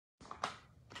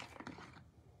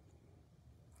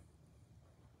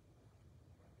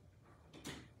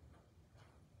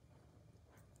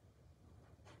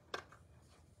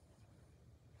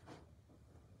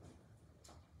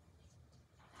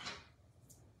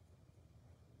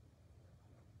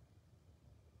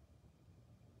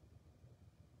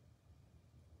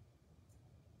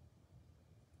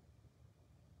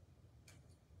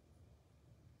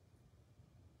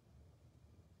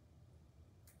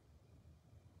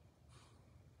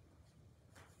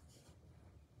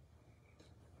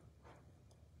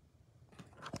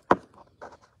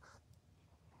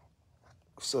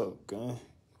What's up, gang?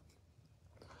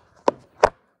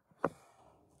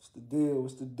 What's the deal?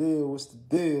 What's the deal? What's the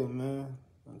deal, man?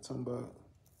 I'm talking about.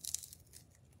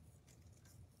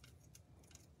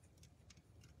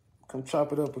 Come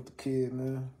chop it up with the kid,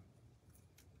 man.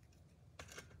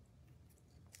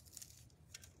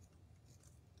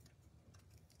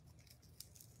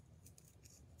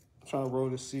 I'm trying to roll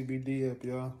this CBD up,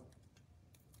 y'all.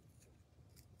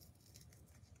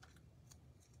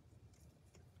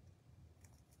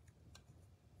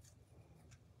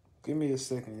 Give me a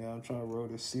second, y'all. I'm trying to roll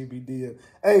this CBD up.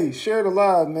 Hey, share the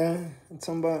live, man. I'm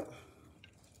talking about.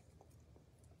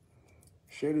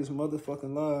 Share this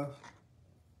motherfucking live.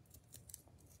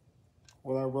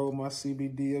 While I roll my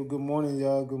CBD up. Good morning,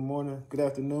 y'all. Good morning. Good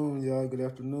afternoon, y'all. Good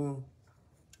afternoon.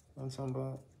 I'm talking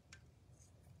about.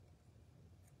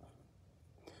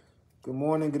 Good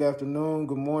morning, good afternoon.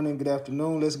 Good morning, good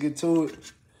afternoon. Let's get to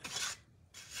it.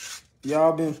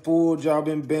 Y'all been fooled. Y'all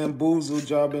been bamboozled.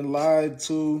 Y'all been lied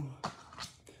to.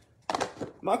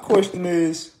 My question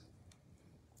is,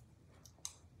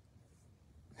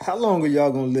 how long are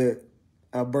y'all going to let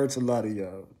Alberta lie to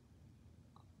y'all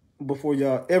before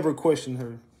y'all ever question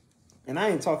her? And I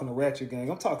ain't talking to Ratchet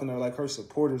Gang. I'm talking to like her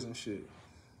supporters and shit.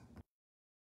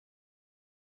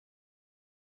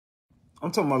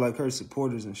 I'm talking about like her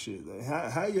supporters and shit. Like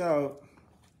how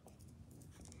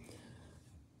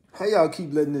y'all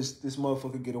keep letting this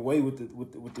motherfucker get away with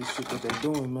this shit that they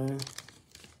doing, man?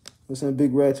 Listen,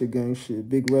 big Ratchet Gang shit.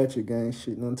 Big Ratchet Gang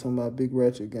shit. And I'm talking about big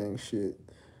Ratchet Gang shit.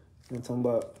 And I'm talking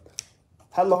about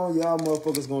how long y'all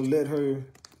motherfuckers gonna let her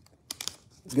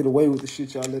get away with the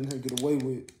shit y'all letting her get away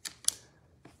with?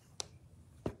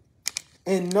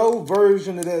 And no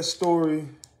version of that story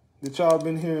that y'all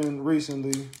been hearing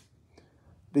recently.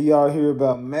 Do y'all hear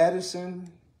about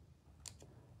Madison?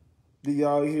 Do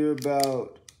y'all hear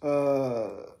about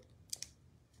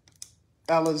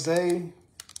Alizé?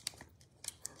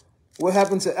 What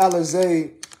happened to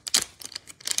Alizé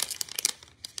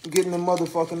getting the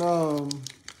motherfucking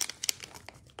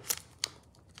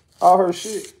all her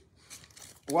shit?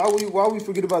 Why we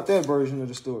forget about that version of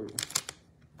the story?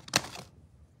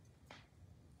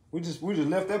 We just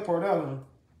left that part out, huh?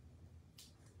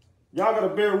 Y'all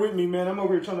gotta bear with me, man. I'm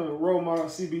over here trying to roll my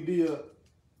CBD up,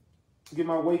 get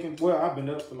my waking. Well, I've been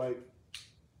up for like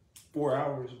 4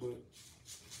 hours, but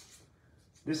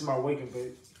this is my waking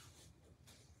vape.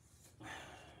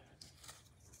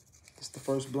 It's the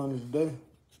first blunt of the day.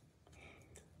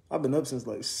 I've been up since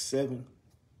like 7.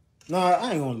 Nah,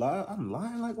 I ain't gonna lie. I'm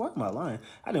lying. Like, why am I lying?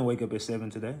 I didn't wake up at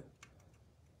 7 today.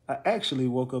 I actually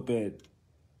woke up at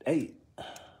 8.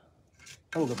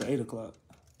 I woke up at 8 o'clock.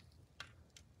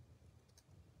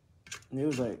 It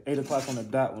was like 8 o'clock on the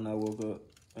dot when I woke up.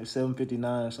 Like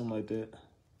 7:59, something like that.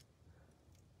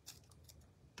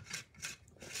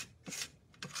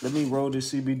 Let me roll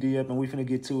this CBD up and we finna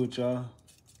get to it, y'all.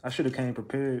 I should have came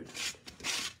prepared.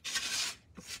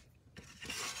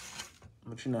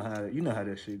 But you know how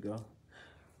that shit go.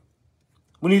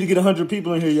 We need to get 100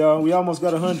 people in here, y'all. We almost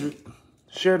got 100.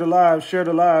 Share the live, share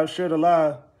the live, share the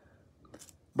live.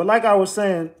 But like I was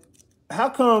saying, how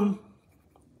come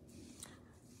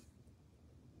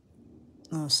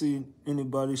I don't see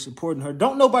anybody supporting her?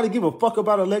 Don't nobody give a fuck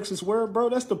about Alexis Ware, bro.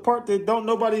 That's the part that don't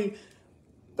nobody...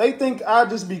 They think I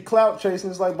just be clout chasing.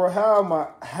 It's like, bro,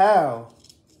 how?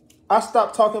 I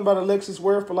stopped talking about Alexis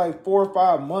Ware for like 4 or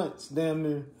 5 months, damn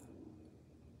near.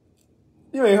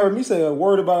 You ain't heard me say a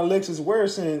word about Alexis Ware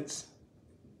since...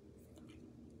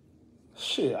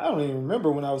 Shit, I don't even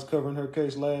remember when I was covering her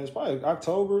case last. Probably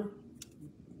October.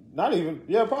 Not even...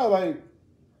 Yeah, probably like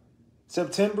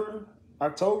September,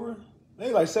 October.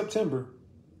 Maybe like September.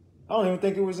 I don't even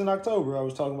think it was in October I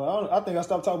was talking about. I think I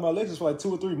stopped talking about Alexis for like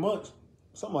 2 or 3 months.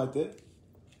 Something like that.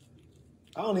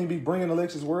 I don't even be bringing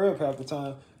Alexis Ware up half the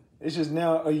time. It's just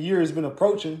now a year has been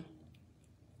approaching.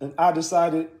 And I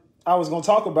decided I was going to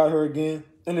talk about her again.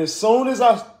 And as soon as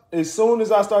I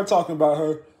start talking about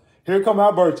her, here come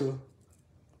Alberta.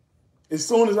 As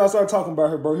soon as I start talking about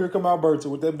her, bro, here come Alberta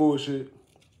with that bullshit.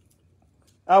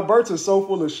 Alberta's so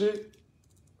full of shit.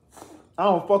 I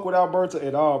don't fuck with Alberta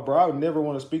at all, bro. I would never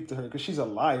want to speak to her because she's a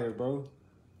liar, bro.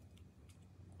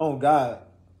 Oh, God.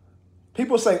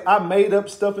 People say I made up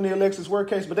stuff in the Alexis Ware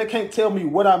case, but they can't tell me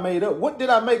what I made up. What did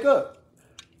I make up?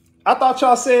 I thought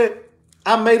y'all said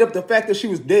I made up the fact that she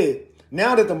was dead.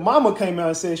 Now that the mama came out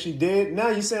and said she dead, now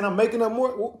you saying I'm making up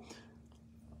more?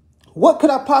 What could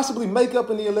I possibly make up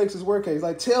in the Alexis Ware case?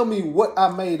 Like, tell me what I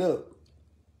made up.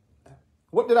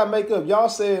 What did I make up? Y'all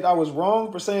said I was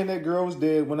wrong for saying that girl was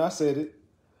dead when I said it.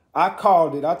 I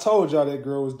called it. I told y'all that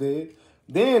girl was dead.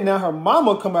 Then now her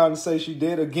mama come out and say she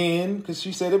dead again because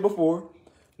she said it before.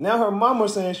 Now her mama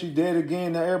saying she dead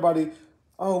again. Now everybody,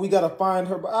 oh, we gotta find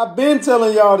her. But I've been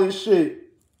telling y'all this shit.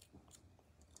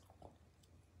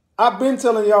 I've been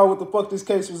telling y'all what the fuck this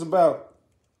case was about.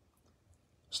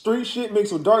 Street shit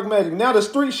mixed with dark magic. Now the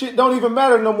street shit don't even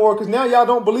matter no more because now y'all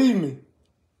don't believe me.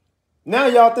 Now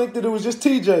y'all think that it was just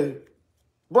TJ.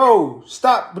 Bro,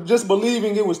 stop just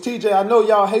believing it was TJ. I know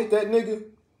y'all hate that nigga.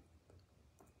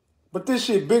 But this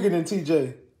shit bigger than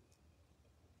TJ.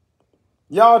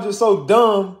 Y'all just so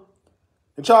dumb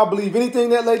and y'all believe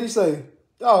anything that lady say.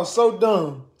 Y'all so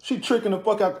dumb. She tricking the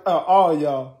fuck out all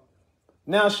y'all.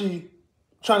 Now she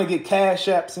trying to get cash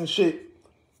apps and shit.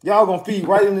 Y'all gonna feed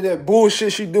right into that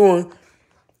bullshit she doing.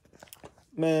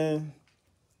 Man.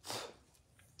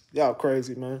 Y'all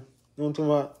crazy, man. You know what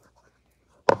I'm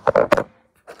talking about?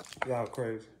 Y'all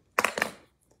crazy.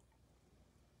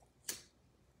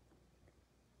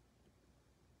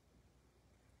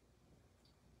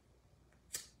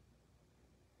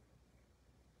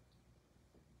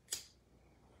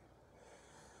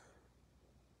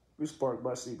 We sparked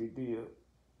by CBD up.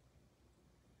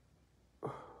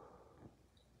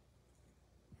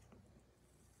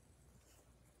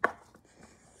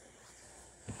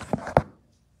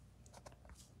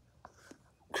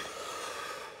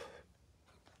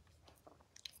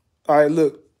 All right,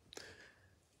 look.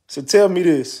 So tell me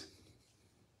this.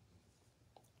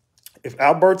 If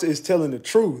Alberta is telling the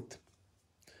truth,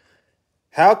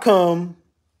 how come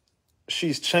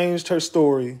she's changed her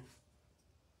story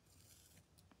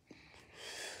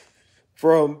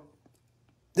from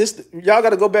this? Y'all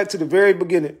got to go back to the very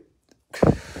beginning.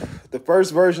 The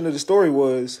first version of the story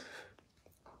was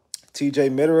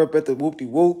TJ met her up at the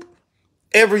whoop-de-whoop.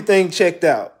 Everything checked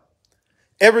out.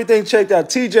 Everything checked out.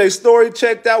 TJ's story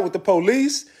checked out with the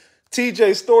police.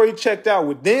 TJ's story checked out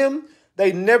with them.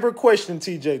 They never questioned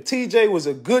TJ. TJ was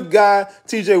a good guy.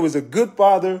 TJ was a good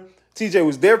father. TJ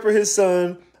was there for his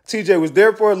son. TJ was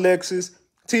there for Alexis.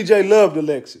 TJ loved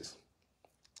Alexis.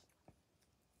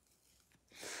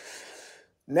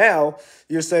 Now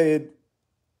you're saying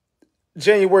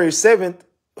January 7th,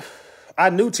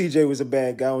 I knew TJ was a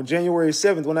bad guy. On January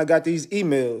 7th, when I got these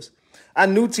emails, I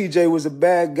knew TJ was a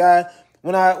bad guy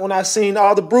when I seen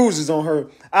all the bruises on her.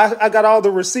 I got all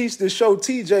the receipts that show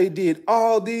TJ did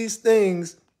all these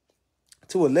things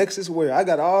to Alexis Ware. I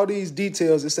got all these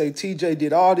details that say TJ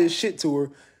did all this shit to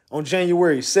her on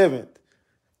January 7th.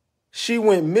 She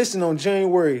went missing on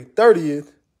January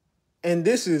 30th. And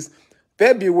this is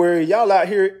February. Y'all out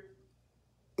here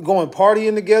going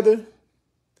partying together.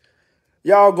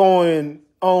 Y'all going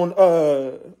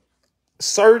on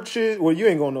searches. Well, you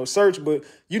ain't going no search, but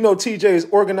you know TJ is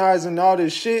organizing all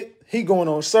this shit. He going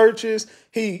on searches.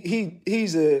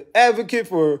 He's an advocate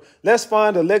for let's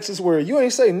find Alexis Ware. You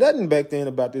ain't say nothing back then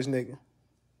about this nigga.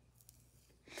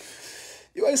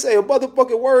 You ain't say a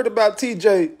motherfucking word about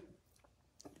TJ.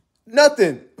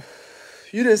 Nothing.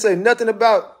 You didn't say nothing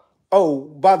about, oh,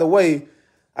 by the way,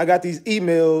 I got these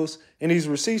emails and these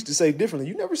receipts to say differently.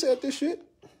 You never said this shit.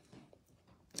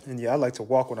 And yeah, I like to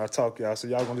walk when I talk, y'all. So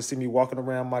y'all going to see me walking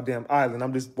around my damn island.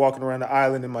 I'm just walking around the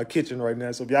island in my kitchen right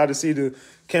now. So if y'all just see the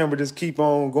camera just keep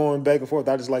on going back and forth,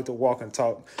 I just like to walk and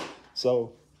talk.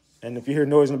 So, and if you hear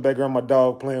noise in the background, my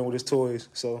dog playing with his toys.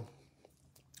 So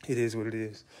it is what it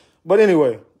is. But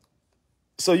anyway,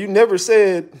 so you never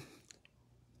said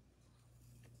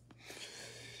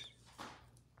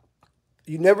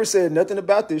nothing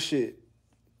about this shit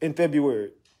in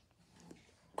February.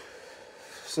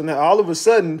 So now all of a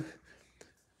sudden,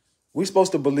 we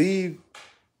supposed to believe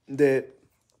that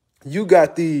you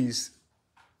got these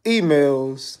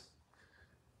emails.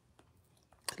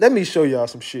 Let me show y'all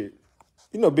some shit.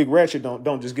 You know, Big Ratchet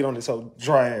don't just get on this whole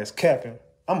dry ass capping.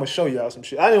 I'm gonna show y'all some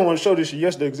shit. I didn't want to show this shit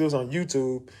yesterday because it was on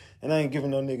YouTube, and I ain't giving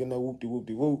no nigga no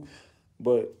whoop-de-whoop-de-whoop.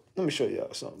 But let me show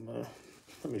y'all something, man.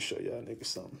 Let me show y'all niggas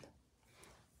something.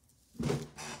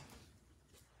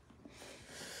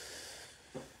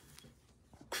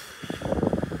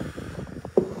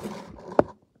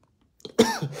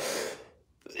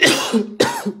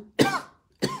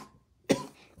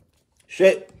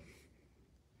 Shit.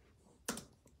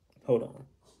 Hold on. I'll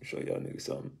show y'all niggas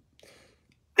something.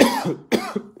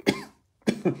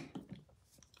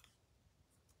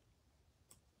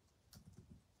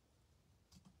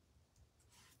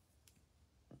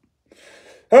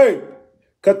 Hey,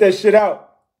 cut that shit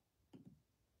out.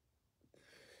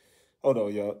 Hold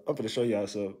on, y'all. I'm gonna show y'all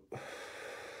something.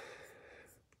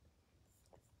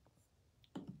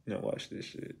 Now watch this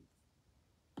shit.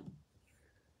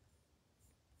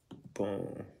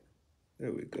 Boom.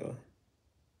 There we go.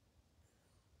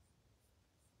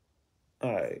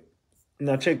 All right.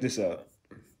 Now check this out.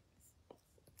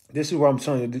 This is where I'm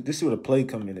telling you. This is where the play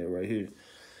come in at right here.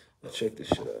 Let's check this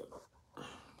shit out.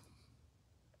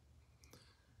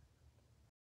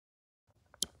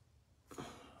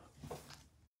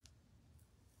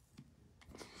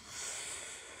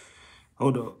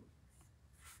 Hold up.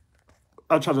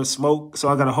 I try to smoke, so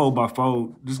I gotta hold my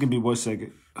phone. Just give me 1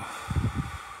 second.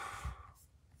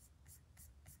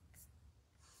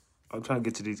 I'm trying to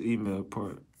get to these email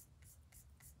part.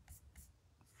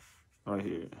 Right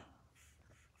here.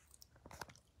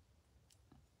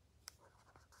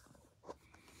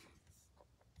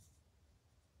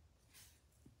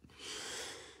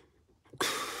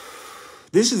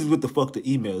 This is what the fuck the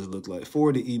emails look like.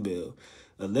 For the email.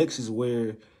 Alexis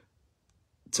Ware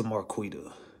to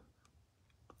Marquita.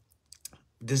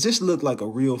 Does this look like a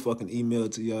real fucking email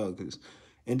to y'all?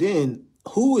 And then,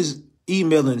 who is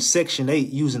emailing Section 8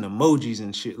 using emojis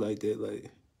and shit like that?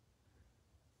 Like,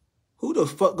 who the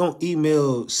fuck gonna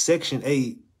email Section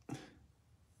 8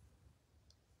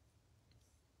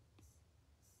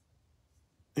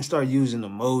 and start using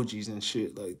emojis and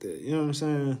shit like that? You know what I'm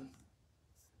saying?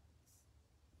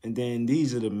 And then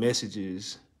these are the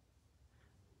messages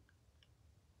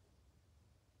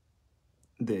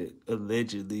that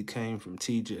allegedly came from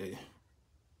TJ.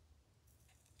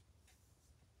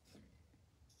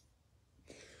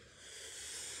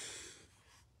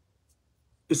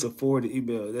 It's a forwarded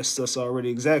email. That's already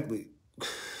exactly.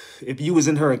 If you was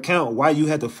in her account, why you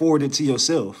had to forward it to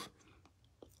yourself?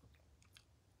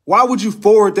 Why would you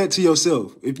forward that to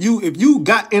yourself? If you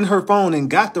got in her phone and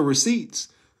got the receipts,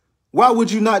 why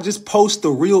would you not just post the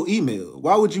real email?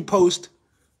 Why would you post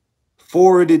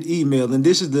forwarded email? And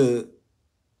this is the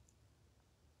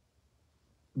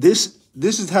this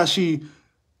is how she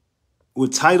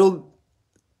would title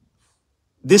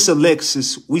this.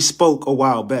 Alexis, we spoke a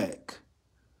while back.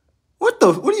 What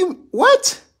do you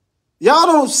what? Y'all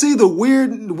don't see the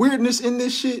weirdness in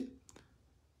this shit?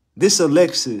 This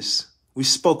Alexis, we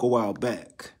spoke a while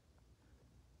back.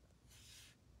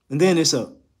 And then it's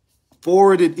a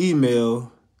forwarded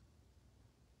email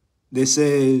that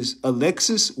says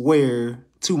Alexis Ware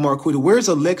to Marquita. Where's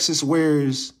Alexis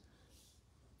Ware's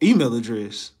email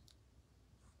address?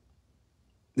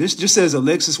 This just says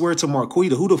Alexis Ware to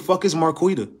Marquita. Who the fuck is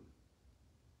Marquita?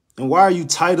 And why are you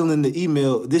titling the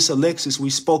email, this Alexis, we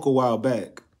spoke a while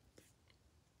back?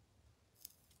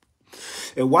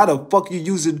 And why the fuck you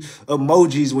using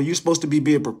emojis when you're supposed to be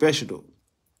being professional?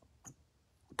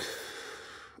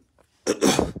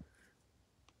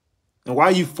 And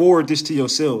why you forward this to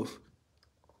yourself?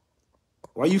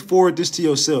 Why you forward this to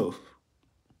yourself?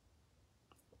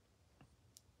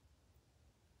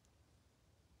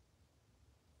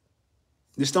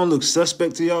 This don't look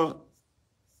suspect to y'all?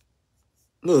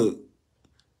 Look.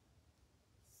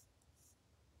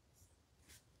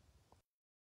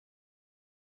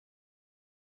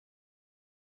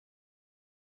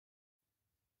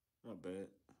 My bad.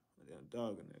 Damn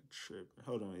dog in that trip.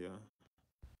 Hold on, y'all.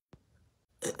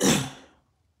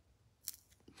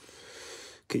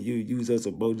 Can you use those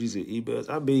emojis in emails?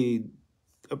 I mean,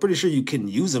 I'm pretty sure you can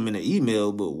use them in an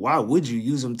email, but why would you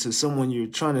use them to someone you're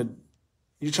trying to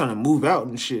move out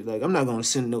and shit? Like, I'm not gonna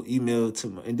send no email to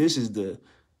my. And this is the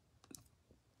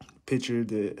picture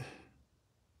that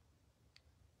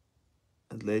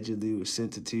allegedly was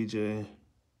sent to TJ.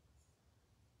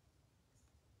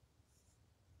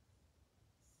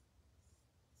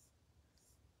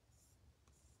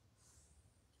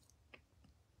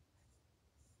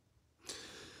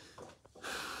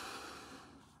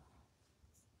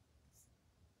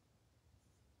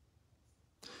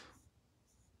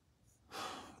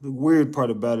 The weird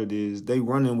part about it is they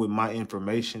running with my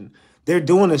information. They're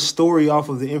doing a story off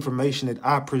of the information that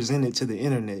I presented to the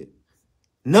internet.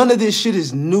 None of this shit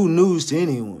is new news to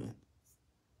anyone.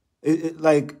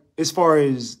 Like, as far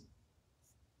as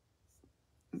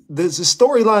the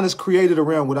storyline is created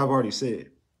around what I've already said.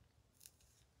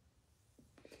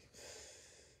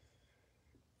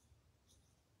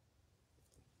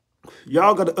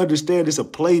 Y'all got to understand it's a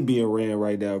play being ran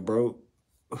right now, bro.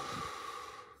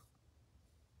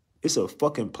 It's a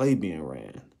fucking play being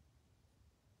ran.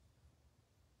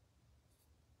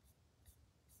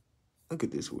 Look at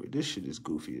this weird. This shit is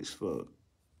goofy as fuck.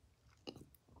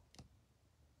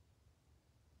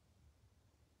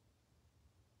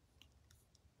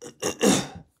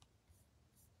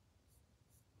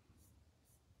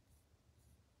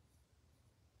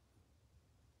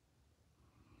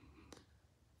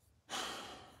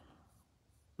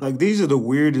 Like, these are the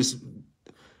weirdest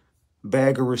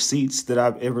bag of receipts that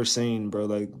I've ever seen, bro.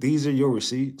 Like, these are your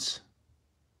receipts.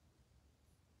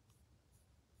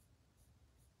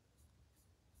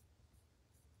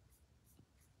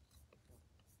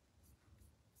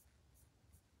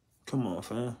 Come on,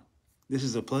 fam. This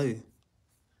is a play.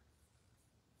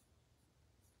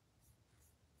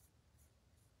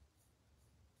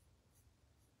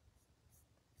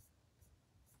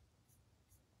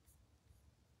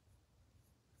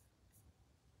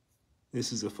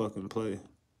 This is a fucking play.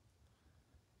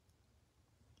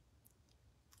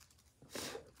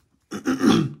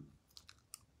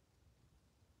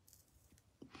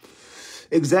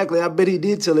 Exactly. I bet he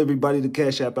did tell everybody to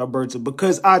cash app Alberta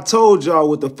because I told y'all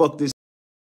what the fuck this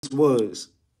was.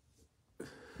 The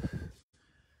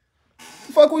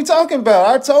fuck we talking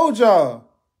about? I told y'all.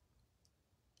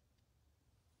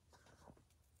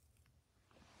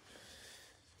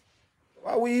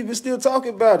 Why we even still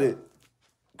talking about it?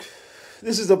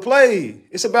 This is a play.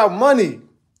 It's about money.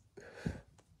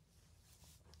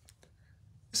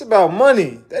 It's about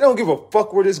money. They don't give a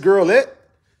fuck where this girl at.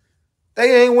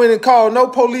 They ain't went and called no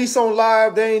police on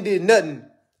live. They ain't did nothing.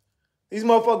 These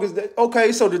motherfuckers,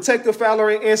 okay, so Detective Fowler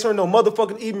ain't answering no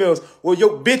motherfucking emails. Well,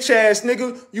 yo bitch ass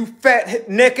nigga, you fat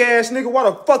neck ass nigga, why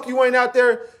the fuck you ain't out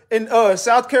there in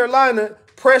South Carolina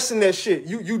pressing that shit?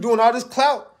 You doing all this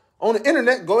clout on the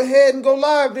internet. Go ahead and go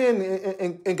live then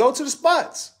and go to the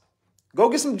spots. Go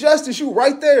get some justice. You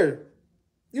right there.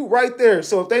 You right there.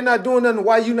 So if they not doing nothing,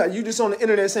 why you not? You just on the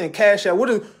internet saying cash out.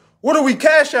 What are we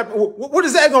cash out? What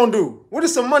is that gonna do? What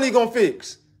is some money gonna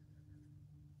fix?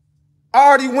 I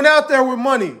already went out there with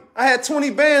money. I had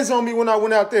 20 bands on me when I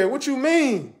went out there. What you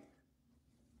mean?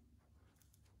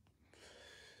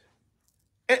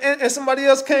 And somebody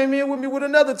else came in with me with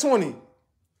another 20.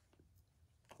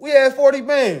 We had 40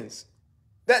 bands.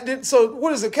 So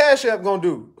what is the cash app gonna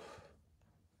do?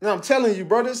 Now I'm telling you,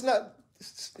 brother, it's not.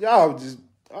 Y'all just.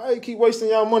 I keep wasting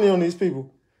y'all money on these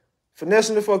people.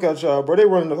 Finessing the fuck out y'all, bro. They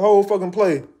running the whole fucking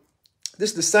play.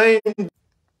 This is the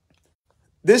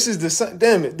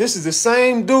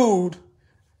same dude.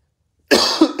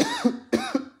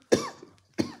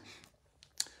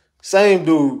 Same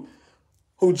dude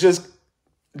who just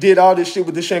did all this shit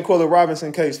with the Shanquella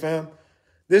Robinson case, fam.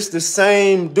 This the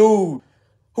same dude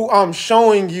who I'm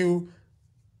showing you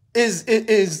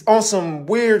is on some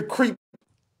weird creep.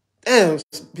 Damn,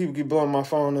 people keep blowing my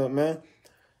phone up, man.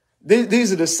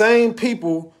 These are the same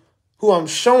people who I'm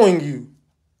showing you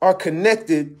are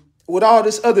connected with all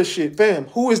this other shit. Fam,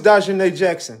 who is Dajanay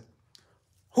Jackson?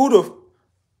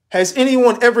 Has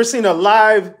anyone ever seen a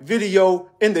live video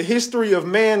in the history of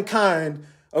mankind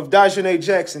of Dajanay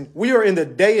Jackson? We are in the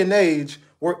day and age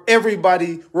where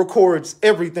everybody records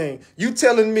everything. You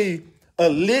telling me a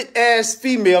lit ass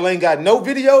female ain't got no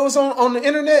videos on the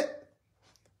internet?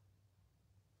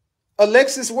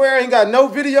 Alexis Ware ain't got no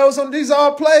videos on these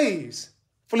all plays.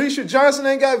 Felicia Johnson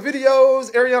ain't got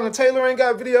videos. Ariana Taylor ain't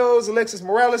got videos. Alexis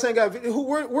Morales ain't got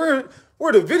videos. Where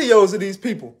are the videos of these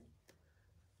people?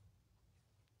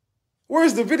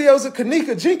 Where's the videos of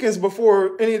Kanika Jenkins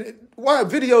before any? Why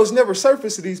videos never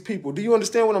surface to these people? Do you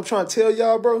understand what I'm trying to tell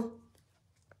y'all, bro?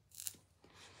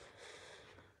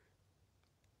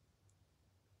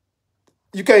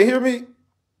 You can't hear me?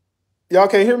 Y'all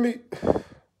can't hear me?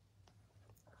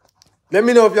 Let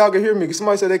me know if y'all can hear me.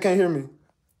 Somebody said they can't hear me.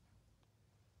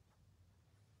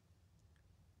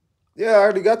 Yeah, I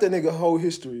already got that nigga whole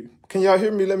history. Can y'all hear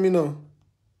me? Let me know.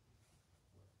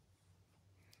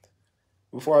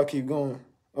 Before I keep going.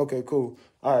 Okay, cool.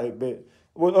 All right, bet.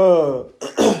 Well,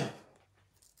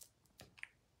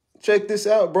 check this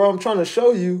out, bro. I'm trying to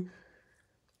show you.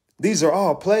 These are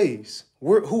all plays.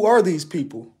 Who are these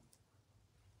people?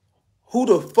 Who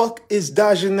the fuck is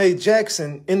Dajanay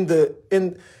Jackson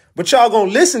but y'all gonna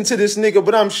listen to this nigga,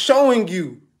 but I'm showing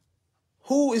you.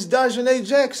 Who is Dajanay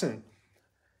Jackson?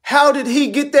 How did he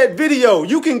get that video?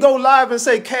 You can go live and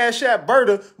say Cash App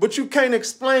Berta, but you can't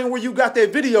explain where you got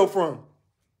that video from.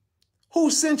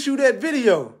 Who sent you that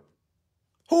video?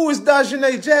 Who is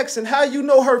Dajanay Jackson? How you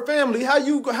know her family?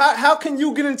 How can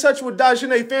you get in touch with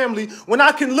Dajanay family when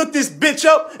I can look this bitch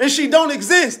up and she don't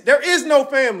exist? There is no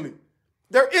family.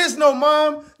 There is no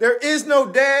mom. There is no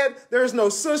dad. There's no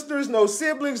sisters, no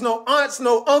siblings, no aunts,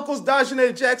 no uncles.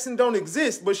 Dajanay Jackson don't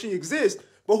exist, but she exists.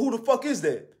 But who the fuck is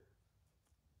that?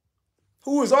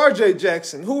 Who is RJ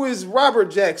Jackson? Who is Robert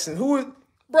Jackson?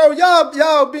 Bro,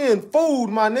 y'all being fooled,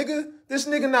 my nigga. This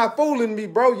nigga not fooling me,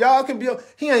 bro. Y'all can be,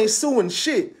 he ain't suing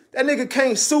shit. That nigga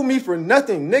can't sue me for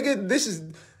nothing.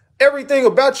 Nigga, everything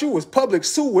about you was public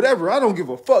sue, whatever. I don't give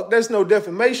a fuck. There's no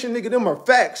defamation, nigga. Them are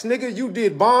facts. Nigga, you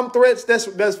did bomb threats. That's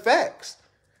facts.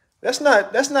 That's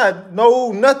not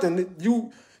no nothing.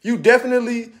 You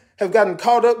definitely have gotten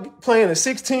caught up playing a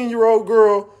 16-year-old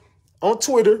girl on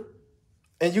Twitter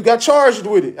and you got charged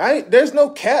with it. There's no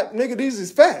cap, nigga. These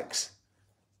is facts.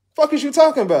 Fuck is you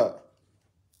talking about?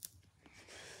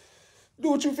 Do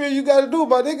what you feel you got to do,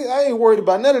 my nigga. I ain't worried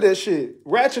about none of that shit.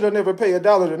 Ratchet will never pay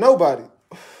 $1 to nobody.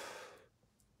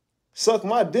 Suck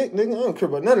my dick, nigga. I don't care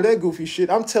about none of that goofy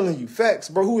shit. I'm telling you facts,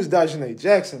 bro. Who is Dajanay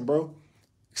Jackson, bro?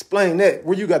 Explain that.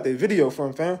 Where you got that video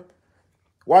from, fam?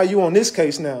 Why are you on this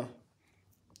case now?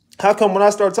 How come when I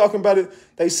start talking about it,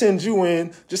 they send you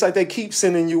in just like they keep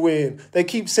sending you in? They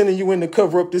keep sending you in to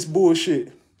cover up this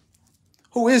bullshit.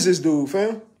 Who is this dude,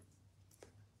 fam?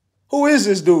 Who is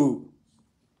this dude?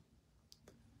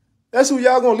 That's who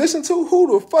y'all gonna listen to?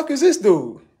 Who the fuck is this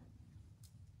dude?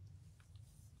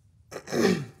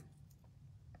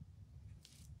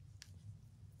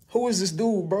 Who is this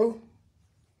dude, bro?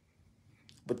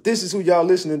 But this is who y'all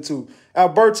listening to.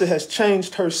 Alberta has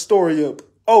changed her story up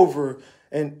over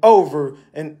and over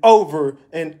and over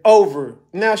and over.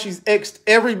 Now she's X'd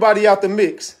everybody out the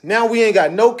mix. Now we ain't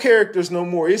got no characters no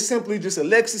more. It's simply just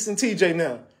Alexis and TJ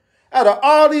now. Out of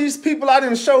all these people I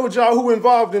done showed y'all who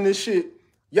involved in this shit,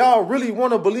 y'all really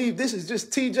want to believe this is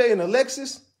just TJ and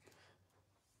Alexis?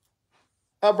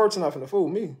 Albert's not finna fool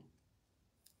me.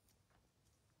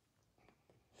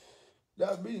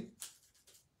 That be.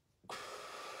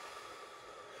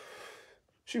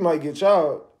 She might get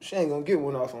y'all. She ain't gonna get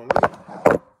one off on me.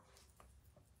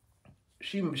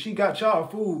 She got y'all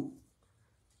fooled.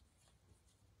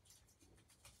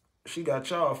 She got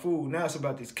y'all fooled. Now it's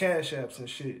about these cash apps and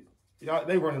shit. Y'all,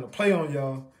 they running a play on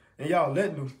y'all, and y'all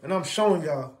letting them. And I'm showing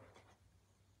y'all.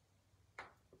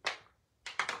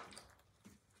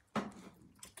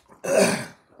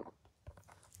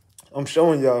 I'm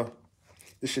showing y'all.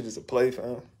 This shit is a play,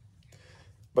 fam.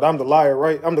 But I'm the liar,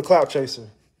 right? I'm the clout chaser.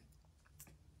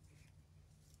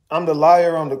 I'm the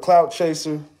liar. I'm the clout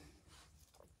chaser.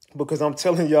 Because I'm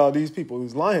telling y'all these people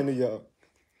who's lying to y'all.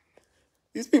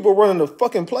 These people running the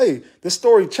fucking play. The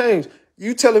story changed.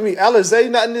 You telling me Alizé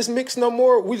not in this mix no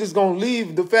more? We just gonna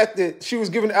leave the fact that she was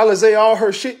giving Alizé all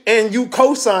her shit and you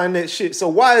co-signed that shit. So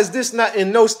why is this not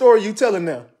in no story you telling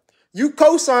now? You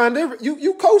co-signed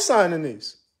you co-signing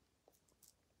this.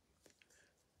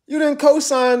 You didn't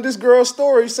co-sign this girl's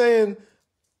story saying,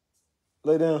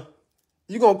 lay down.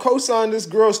 You gonna co-sign this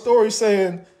girl's story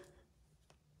saying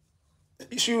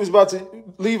she was about to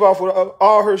leave off with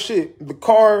all her shit, the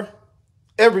car,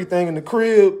 everything in the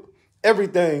crib,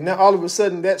 everything. Now, all of a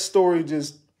sudden, that story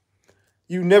just,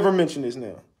 you never mention this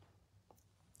now.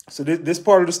 So this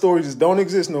part of the story just don't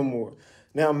exist no more.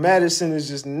 Now, Madison is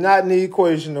just not in the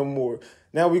equation no more.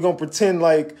 Now, we're going to pretend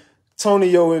like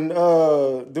Tonio and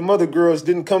the other girls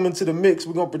didn't come into the mix.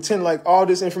 We're going to pretend like all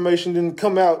this information didn't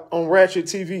come out on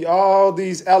RatchetTV. All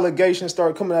these allegations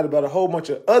started coming out about a whole bunch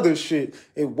of other shit.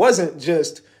 It wasn't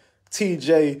just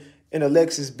TJ and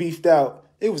Alexis beefed out.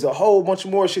 It was a whole bunch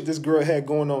more shit this girl had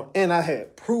going on. And I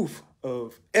had proof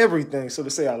of everything. So to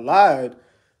say I lied,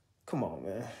 come on,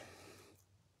 man.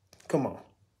 Come on.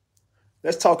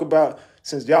 Let's talk about,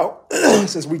 since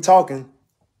we talking,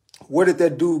 where did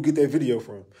that dude get that video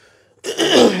from?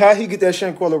 How he get that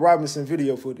Shanquella Robinson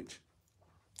video footage?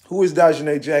 Who is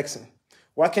Dajanay Jackson?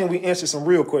 Why can't we answer some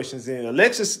real questions then?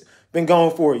 Alexis been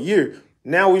gone for a year.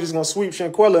 Now we just gonna sweep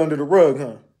Shanquella under the rug,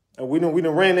 huh? And we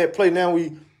done ran that play. Now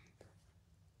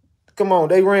come on,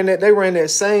 they ran that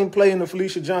same play in the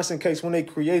Felicia Johnson case when they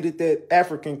created that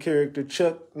African character,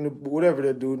 Chuck, whatever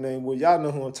that dude name was. Y'all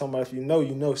know who I'm talking about. If you know,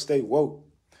 you know, stay woke.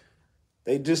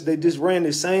 They just ran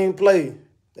the same play.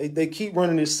 They keep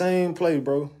running the same play,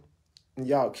 bro. And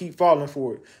y'all keep falling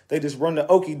for it. They just run the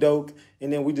okie doke,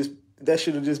 and then that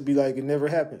should just be like it never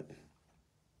happened.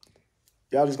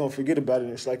 Y'all just gonna forget about it.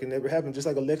 And it's like it never happened, just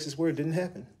like Alexis Ware didn't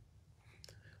happen.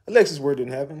 Alexis Ware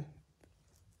didn't happen.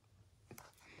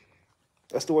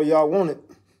 That's the way y'all want it.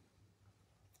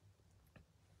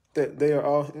 That they are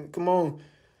all, come on,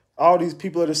 all these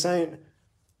people are the same.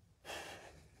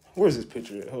 Where's this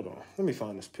picture at? Hold on. Let me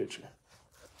find this picture.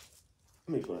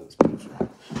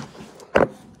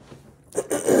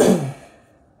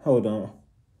 Hold on.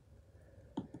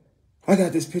 I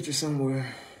got this picture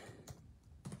somewhere.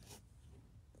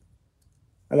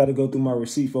 I got to go through my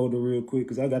receipt folder real quick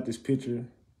because I got this picture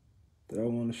that I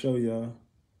want to show y'all.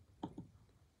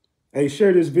 Hey,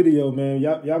 share this video, man.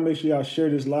 Y'all make sure y'all share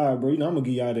this live, bro. You know, I'm going to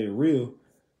give y'all that real.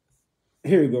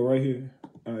 Here we go, right here.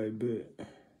 All right, bet.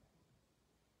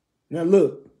 Now,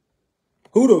 look.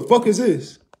 Who the fuck is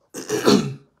this?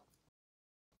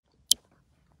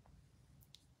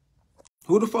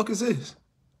 Who the fuck is this?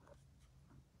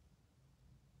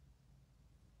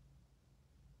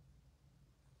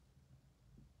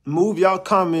 Move y'all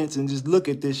comments and just look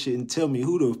at this shit and tell me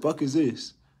who the fuck is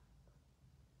this?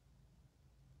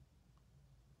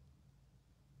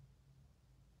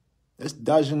 That's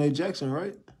Dajanay Jackson,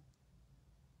 right?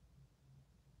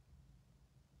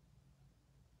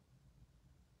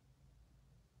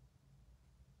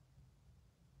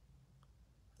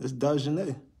 It's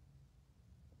Dajanay.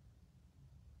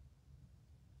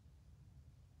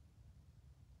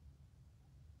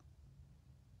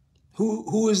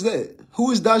 Who is that? Who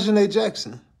is Dajanay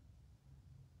Jackson?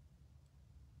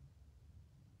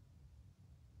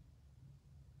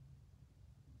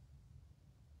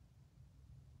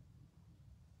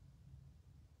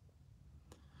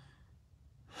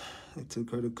 They took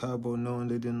her to Cabo knowing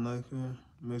they didn't like her.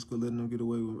 Mexico letting them get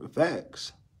away with it.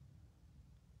 Facts.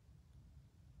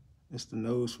 It's the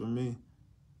nose for me.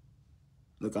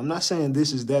 Look, I'm not saying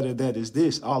this is that or that is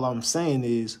this. All I'm saying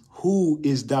is, who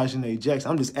is Dajanay Jackson?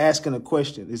 I'm just asking a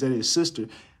question. Is that his sister?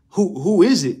 Who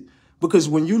is it? Because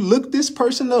when you look this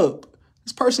person up,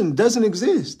 this person doesn't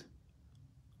exist.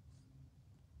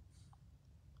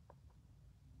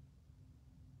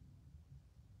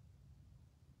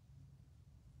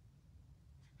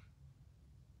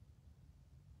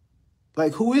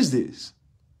 Like, who is this?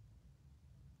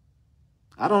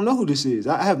 I don't know who this is.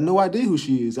 I have no idea who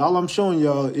she is. All I'm showing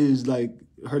y'all is, like,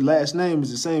 her last name is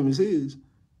the same as his.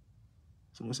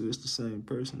 Someone said it's the same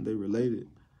person. They related.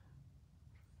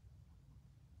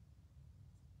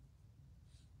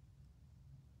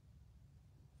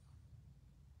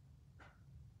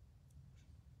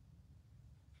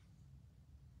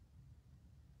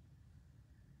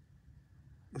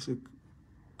 It's a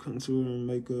contour and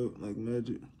makeup like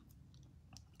magic.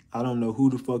 I don't know who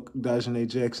the fuck Dajanay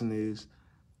Jackson is,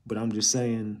 but I'm just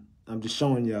saying, I'm just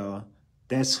showing y'all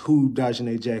that's who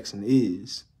Dajanay Jackson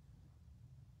is.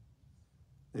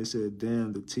 They said,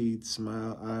 damn, the teeth,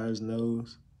 smile, eyes,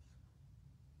 nose.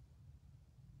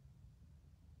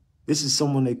 This is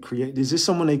someone they created. Is this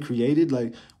someone they created?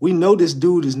 Like, we know this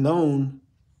dude is known.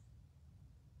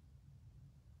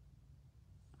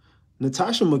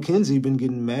 Natasha McKenzie been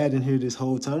getting mad in here this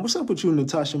whole time. What's up with you,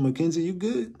 Natasha McKenzie? You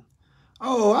good?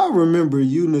 Oh, I remember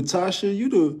you, Natasha. You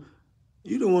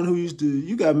the one who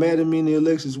you got mad at me in the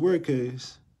Alexis Ware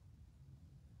case.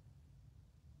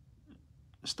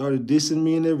 Started dissing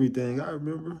me and everything. I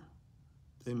remember.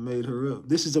 They made her up.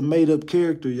 This is a made-up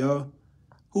character, y'all.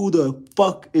 Who the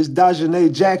fuck is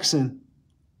Dajanay Jackson?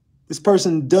 This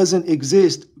person doesn't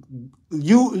exist.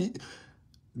 You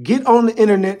get on the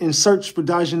internet and search for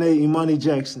Dajanay Imani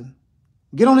Jackson.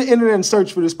 Get on the internet and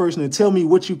search for this person and tell me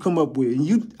what you come up with.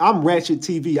 And I'm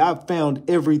RatchetTV. I've found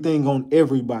everything on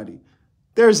everybody.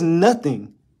 There's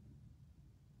nothing.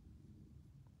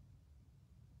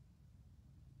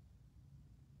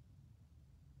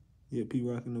 Yeah, P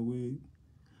rocking the wig.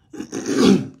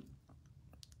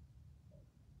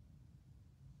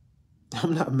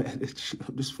 I'm not mad at you.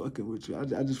 I'm just fucking with you.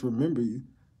 I just remember you.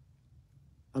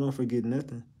 I don't forget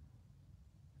nothing.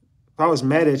 If I was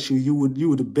mad at you, you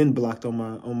would have been blocked on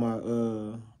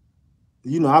my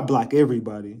you know, I block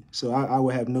everybody. So I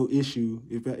would have no issue.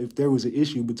 If there was an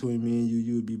issue between me and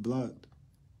you would be blocked.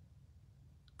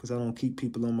 Because I don't keep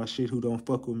people on my shit who don't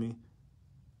fuck with me.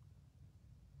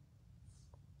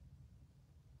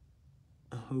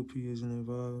 I hope he isn't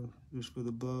involved just for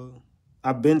the blog.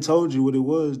 I've been told you what it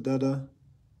was, Dada.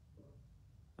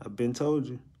 I've been told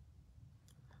you.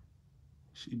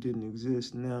 She didn't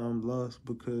exist. Now I'm lost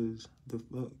because the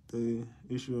fuck they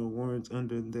issuing warrants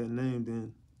under that name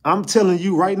then. I'm telling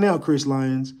you right now, Chris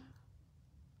Lyons,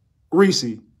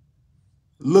 Reese,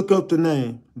 look up the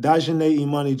name, Dajanay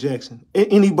Imani Jackson.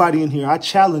 Anybody in here, I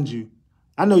challenge you.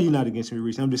 I know you're not against me,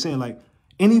 Reese. I'm just saying, like,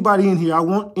 anybody in here, I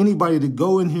want anybody to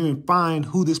go in here and find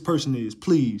who this person is,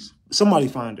 please. Somebody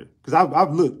find her, because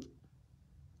I've looked.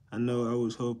 I know I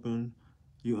was hoping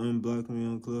you unblocked me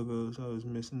on Clubhouse. I was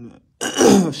missing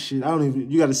that. Shit, I don't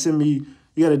even, you got to send me,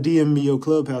 you got to DM me your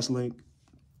Clubhouse link.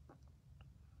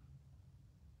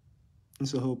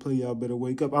 It's a whole play, y'all better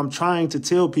wake up. I'm trying to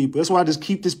tell people. That's why I just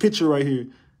keep this picture right here.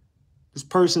 This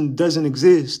person doesn't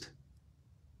exist.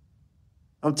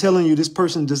 I'm telling you, this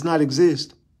person does not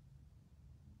exist.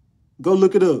 Go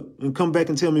look it up and come back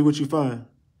and tell me what you find.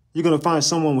 You're going to find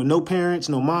someone with no parents,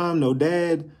 no mom, no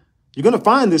dad. You're going to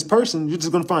find this person. You're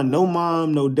just going to find no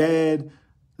mom, no dad,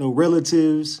 no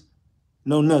relatives,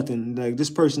 no nothing. Like, this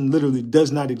person literally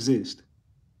does not exist.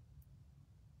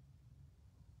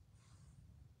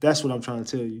 That's what I'm trying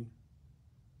to tell you.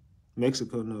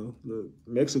 Mexico, no. Look,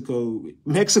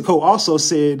 Mexico also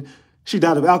said she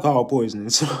died of alcohol poisoning.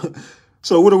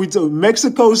 So what are we talking?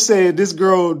 Mexico said this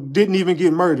girl didn't even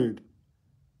get murdered.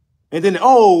 And then,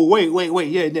 oh, wait.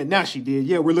 Yeah, now she did.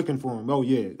 Yeah, we're looking for him. Oh,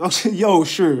 yeah. Yo,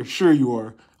 sure you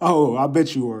are. Oh, I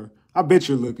bet you are. I bet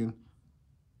you're looking.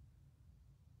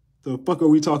 The fuck are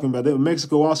we talking about?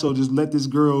 Mexico also just let this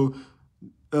girl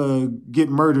get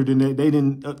murdered and they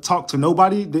didn't talk to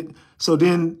nobody. So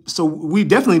we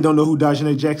definitely don't know who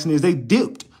Dajanay Jackson is. They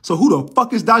dipped. So who the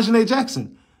fuck is Dajanay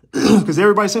Jackson? Because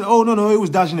everybody said, oh, no, it was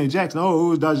Dajane Jackson. Oh, it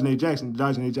was Dajane Jackson.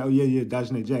 Oh, yeah,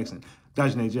 Dajane Jackson.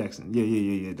 Dajane Jackson. Yeah,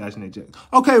 Dajane Jackson.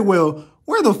 Okay, well,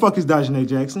 where the fuck is Dajane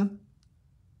Jackson?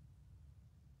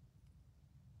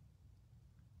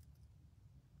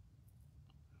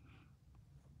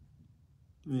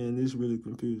 Man, this really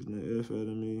confusing the F out of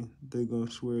me. They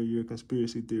gonna swear you're a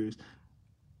conspiracy theorist.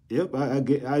 Yep,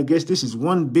 I guess this is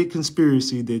one big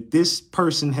conspiracy that this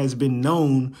person has been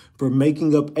known for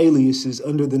making up aliases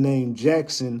under the name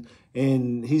Jackson,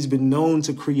 and he's been known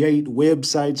to create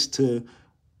websites to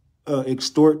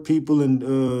extort people, and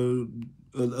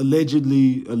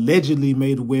allegedly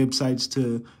made websites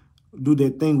to do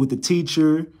that thing with the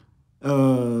teacher.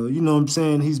 You know what I'm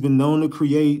saying? He's been known to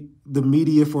create the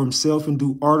media for himself and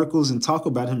do articles and talk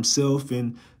about himself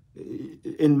and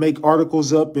make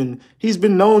articles up. And he's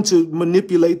been known to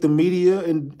manipulate the media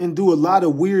and do a lot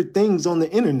of weird things on the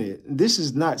internet. This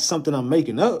is not something I'm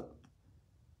making up.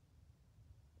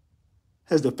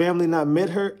 Has the family not met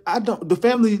her? The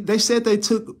family, they said they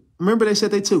took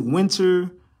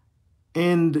Winter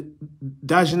and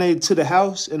Dajane to the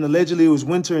house, and allegedly it was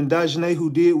Winter and Dajane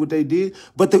who did what they did.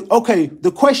 But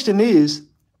the question is,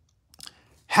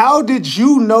 how did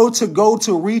you know to go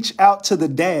to reach out to the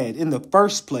dad in the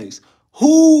first place?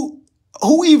 Who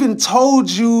even told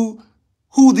you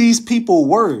who these people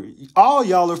were? All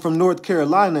y'all are from North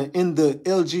Carolina in the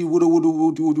LG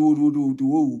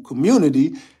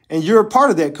community, and you're a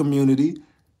part of that community.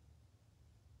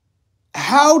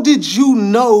 How did you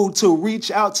know to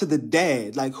reach out to the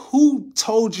dad? Like, who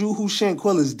told you who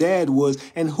Shanquella's dad was,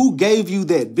 and who gave you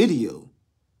that video?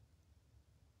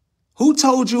 Who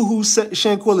told you who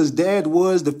Shanquella's dad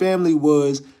was, the family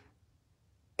was,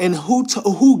 and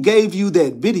who gave you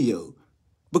that video?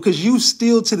 Because you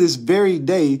still, to this very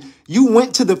day, you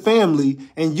went to the family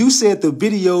and you said the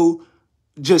video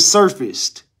just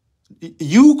surfaced.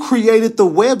 You created the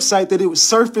website that it was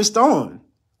surfaced on.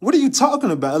 What are you talking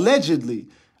about? Allegedly.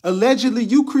 Allegedly,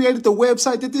 you created the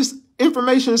website that this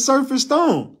information surfaced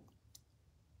on.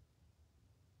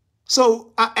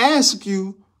 So I ask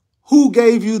you, who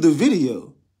gave you the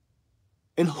video?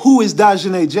 And who is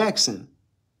Dajane Jackson?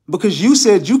 Because you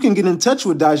said you can get in touch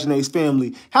with Dajane's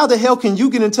family. How the hell can you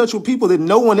get in touch with people that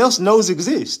no one else knows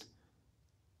exist?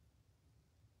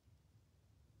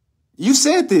 You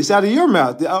said this out of your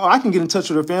mouth. Oh, I can get in touch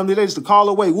with her family. They just a call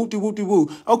away.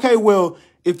 Whoop-de-whoop-de-woo. Okay, well,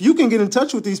 if you can get in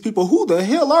touch with these people, who the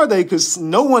hell are they? Because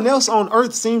no one else on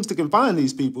earth seems to confine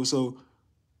these people. So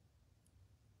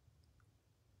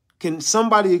can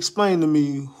somebody explain to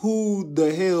me who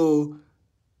the hell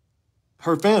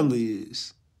her family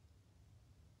is?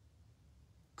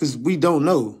 Because we don't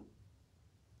know.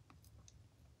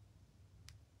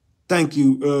 Thank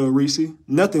you, Reese.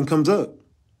 Nothing comes up.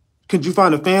 Could you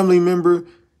find a family member?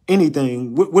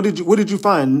 Anything? What did you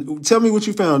find? Tell me what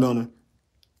you found on her.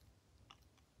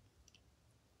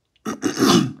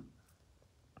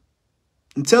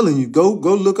 I'm telling you, go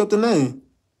look up the name.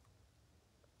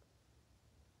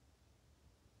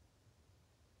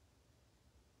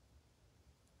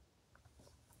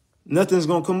 Nothing's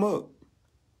gonna come up.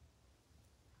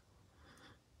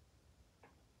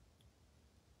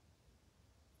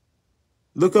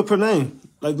 Look up her name.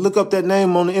 Like, look up that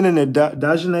name on the internet,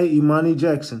 Dajane Imani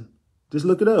Jackson. Just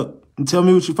look it up and tell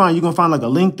me what you find. You're gonna find like a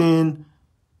LinkedIn,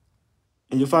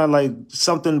 and you'll find like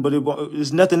something, but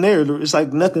it's nothing there. It's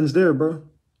like nothing's there, bro.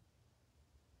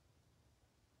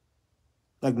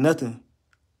 Like nothing.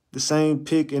 The same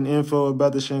pic and info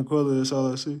about the Shanquella, that's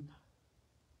all I see.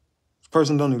 This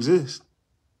person don't exist.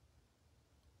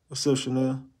 What's up,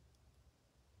 Chanel?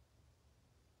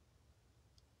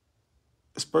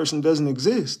 This person doesn't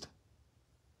exist.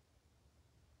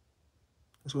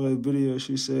 That's why that video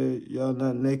she said, y'all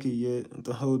not naked yet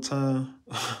the whole time.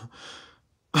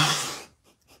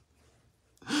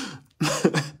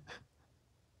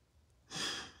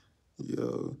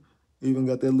 Yo, even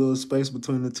got that little space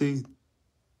between the teeth.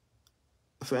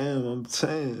 Fam, I'm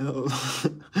saying, yo.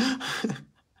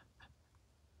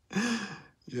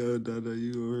 Yo, Dada,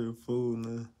 you a real fool,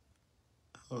 man.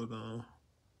 Hold on.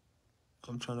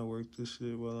 I'm trying to work this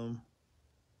shit while I'm...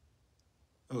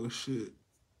 Oh, shit.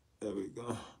 There we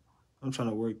go. I'm trying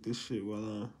to work this shit while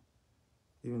I'm...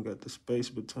 Even got the space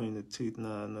between the teeth.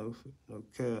 Nah, no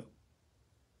cap.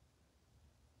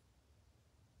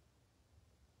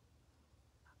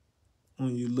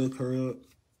 When you look her up...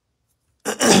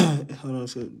 Hold on a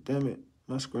second. Damn it.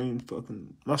 My screen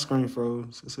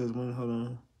froze. It says when, hold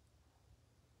on.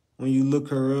 When you look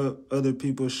her up, other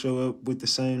people show up with the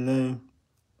same name.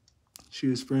 She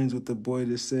was friends with the boy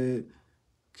that said,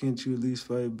 can't you at least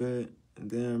fight back? And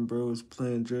damn, bro was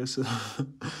playing dress up.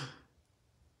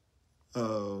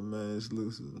 Oh man, it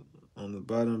looks on the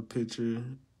bottom picture.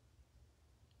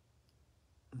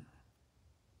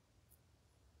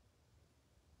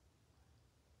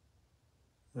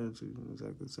 That's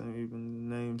exactly the same. Even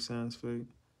the name sounds fake.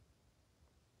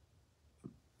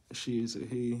 She is a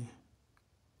he.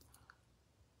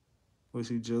 Was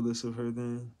he jealous of her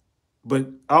then? But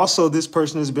also, this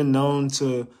person has been known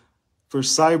for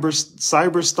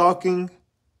cyber stalking.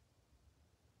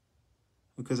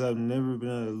 Because I've never been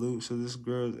out of the loop. So this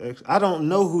girl's ex. I don't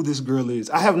know who this girl is.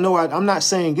 I have no idea. I'm not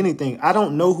saying anything. I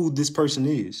don't know who this person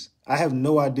is. I have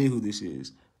no idea who this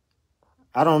is.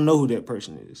 I don't know who that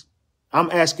person is. I'm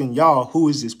asking y'all, who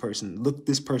is this person? Look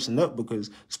this person up because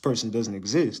this person doesn't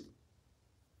exist.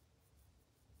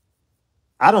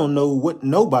 I don't know what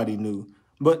nobody knew.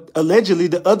 But allegedly,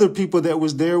 the other people that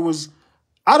was there was,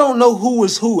 I don't know who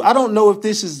was who. I don't know if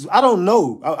this is, I don't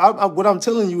know. What I'm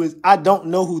telling you is I don't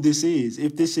know who this is.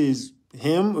 If this is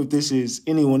him, if this is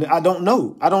anyone, I don't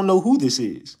know. I don't know who this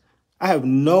is. I have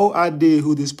no idea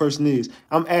who this person is.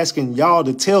 I'm asking y'all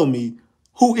to tell me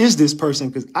who is this person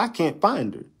because I can't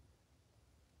find her.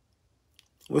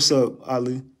 What's up,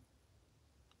 Ali?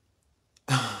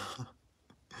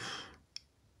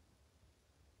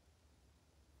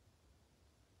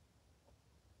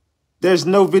 There's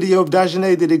no video of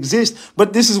Dajanay that exists,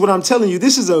 but this is what I'm telling you.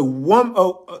 This is a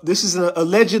woman. This is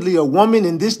allegedly a woman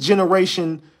in this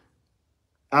generation.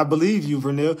 I believe you,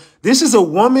 Vernell. This is a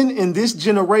woman in this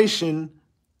generation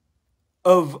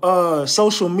of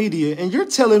social media, and you're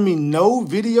telling me no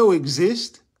video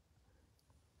exists?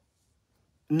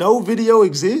 No video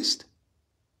exists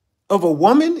of a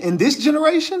woman in this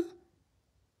generation?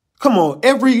 Come on,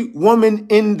 every woman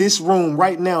in this room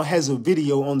right now has a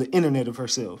video on the internet of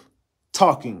herself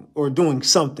talking or doing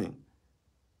something.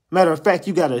 Matter of fact,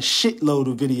 you got a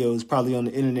shitload of videos probably on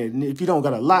the internet. And if you don't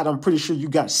got a lot, I'm pretty sure you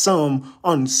got some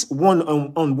on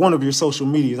one of your social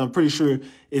medias. I'm pretty sure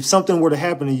if something were to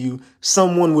happen to you,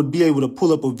 someone would be able to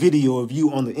pull up a video of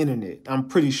you on the internet. I'm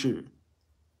pretty sure.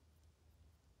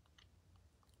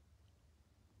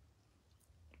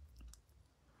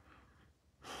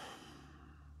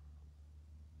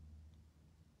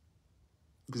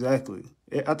 Exactly.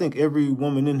 I think every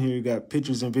woman in here got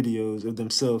pictures and videos of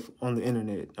themselves on the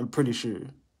internet. I'm pretty sure.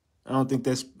 I think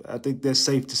that's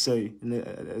safe to say. And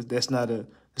that's not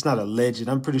it's not alleged.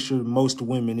 I'm pretty sure most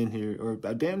women in here, or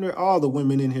damn near all the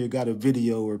women in here, got a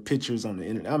video or pictures on the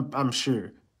internet. I'm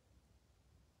sure.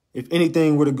 If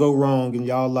anything were to go wrong in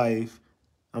y'all life,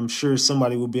 I'm sure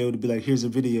somebody will be able to be like, here's a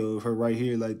video of her right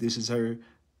here. Like, this is her.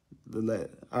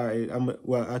 All right,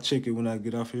 I'll check it when I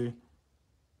get off here.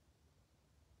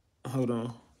 Hold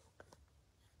on.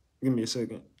 Give me a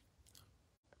second.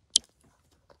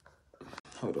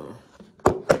 Hold on.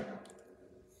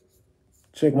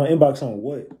 Check my inbox on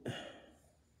what?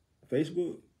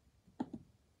 Facebook?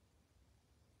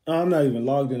 Oh, I'm not even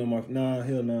logged in on my... Nah,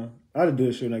 hell no. I'll do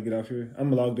it shit when I get off here.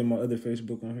 I'm logged in my other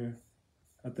Facebook on here.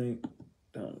 I think...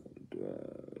 Do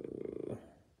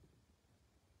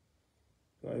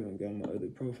I even got my other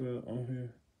profile on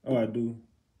here? Oh, I do.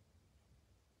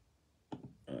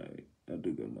 All right. I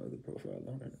do got my other profile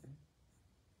on here.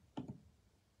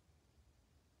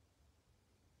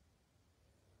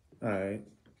 All right.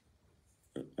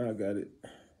 I got it.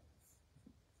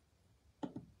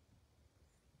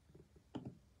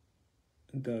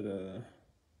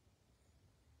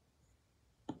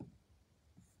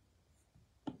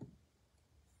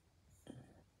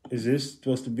 Is this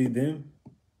supposed to be them?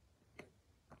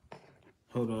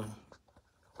 Hold on.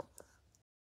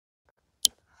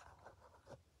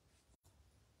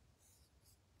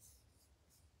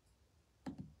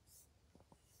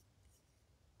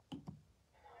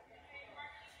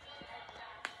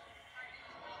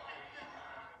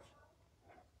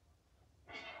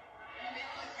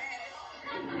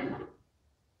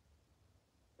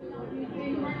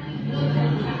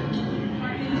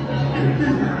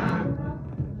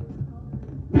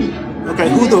 Okay,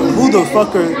 who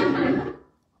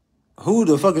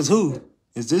the fuck is who?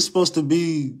 Is this supposed to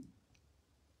be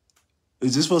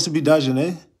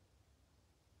Dajanay?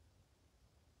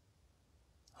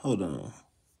 Hold on.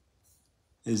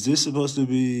 Is this supposed to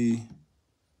be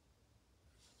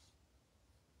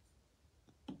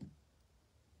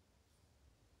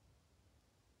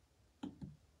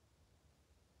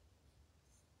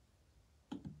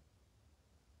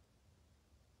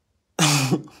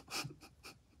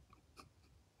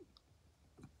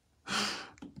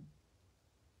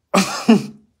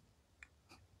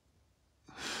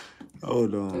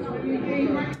Hold on.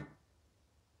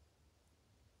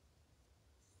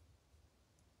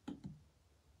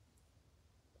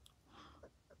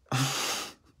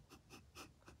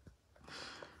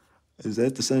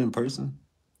 that the same person?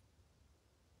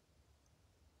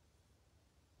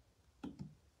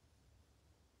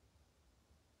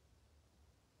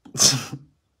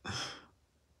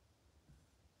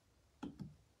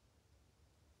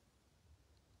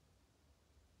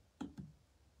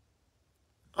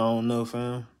 I don't know,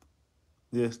 fam.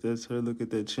 Yes, that's her. Look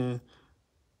at that chin.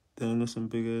 Damn, there's some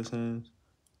big ass hands.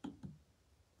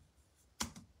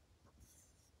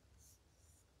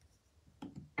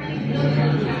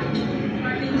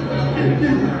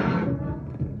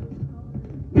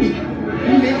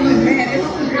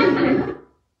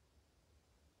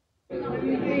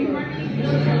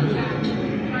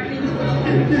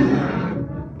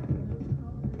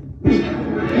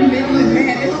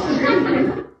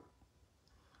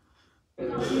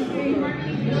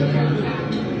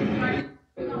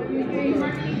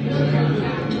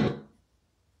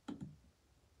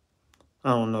 I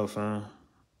don't know, fam.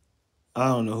 I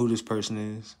don't know who this person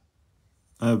is.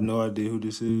 I have no idea who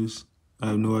this is. I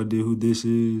have no idea who this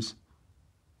is.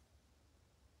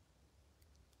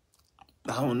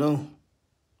 I don't know.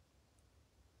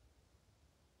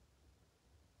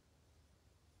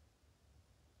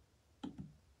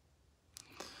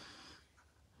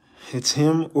 It's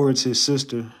him or it's his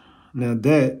sister. Now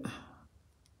that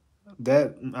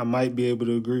I might be able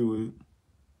to agree with.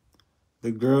 The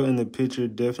girl in the picture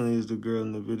definitely is the girl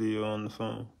in the video on the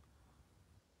phone.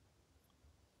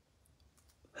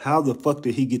 How the fuck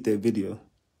did he get that video?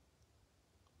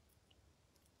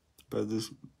 But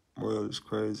this world is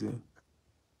crazy.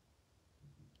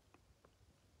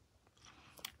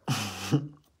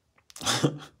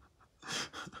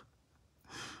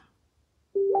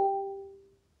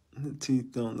 The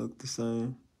teeth don't look the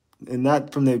same. And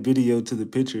not from that video to the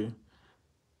picture.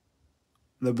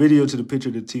 The video to the picture,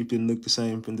 the teeth didn't look the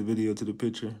same from the video to the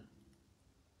picture.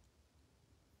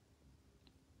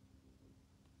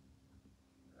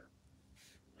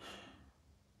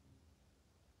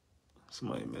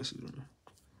 Somebody messaged me.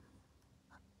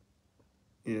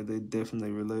 Yeah, they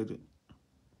definitely related.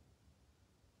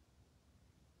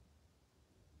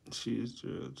 She is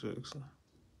Gerald Jackson.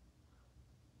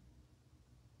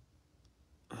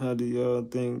 How do y'all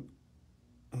think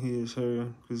he is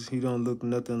her? Because he don't look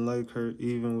nothing like her,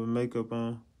 even with makeup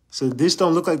on. So this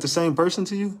don't look like the same person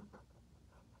to you?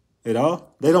 At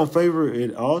all? They don't favor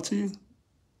it all to you?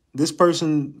 This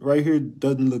person right here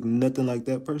doesn't look nothing like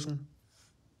that person?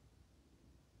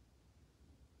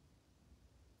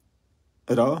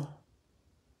 At all?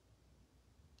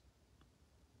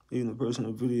 Even the person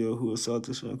in the video who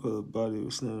assaulted Shanquella's body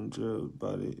with Slim Gerald's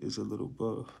body is a little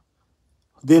buff.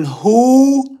 Then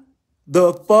who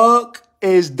the fuck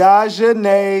is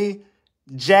Dajanay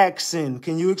Jackson?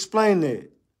 Can you explain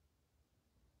that?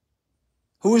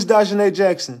 Who is Dajanay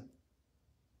Jackson?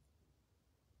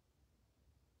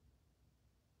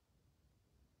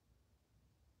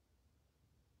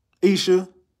 Isha,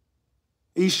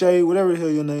 whatever the hell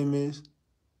your name is.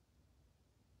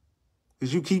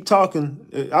 Because you keep talking.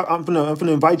 I'm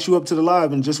gonna invite you up to the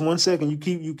live in just 1 second.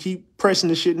 You keep pressing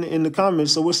the shit in the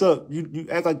comments. So what's up? You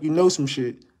act like you know some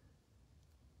shit.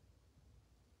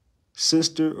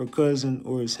 Sister or cousin,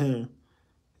 or it's him.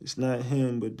 It's not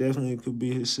him, but definitely it could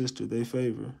be his sister. They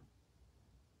favor.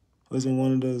 Wasn't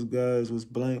one of those guys was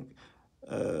blank.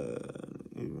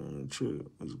 Even on the trip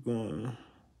was going.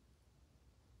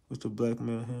 What's the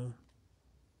blackmail him?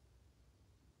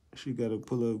 She got a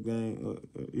pull-up gang, or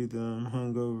either I'm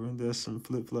hungover. That's some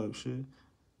flip-flop shit.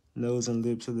 Nose and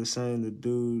lips are the same. The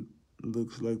dude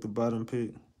looks like the bottom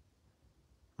pick.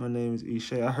 My name is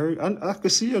Isha. I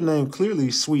could see your name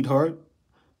clearly, sweetheart.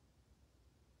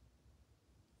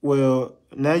 Well,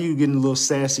 now you're getting a little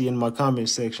sassy in my comment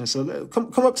section. So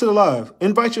come up to the live.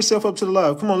 Invite yourself up to the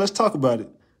live. Come on, let's talk about it.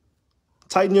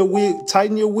 Tighten your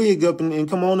wig up and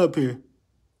come on up here.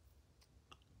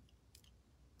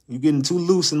 You're getting too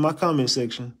loose in my comment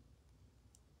section.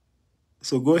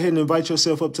 So go ahead and invite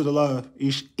yourself up to the live.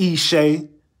 Isha.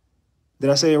 Did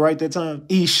I say it right that time?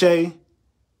 Isha.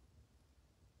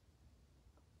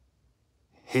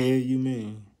 Hell you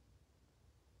mean?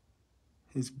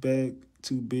 His back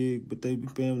too big, but they be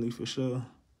family for sure.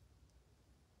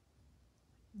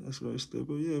 That's right,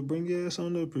 Stepper. Yeah, bring your ass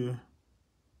on up here.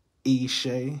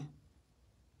 Isha.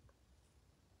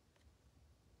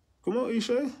 Come on,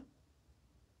 Isha.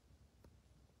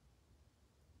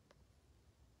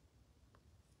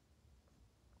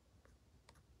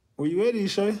 Where you at,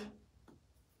 Isha?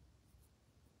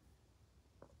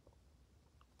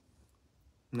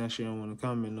 Now she don't want to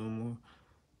comment no more.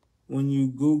 When you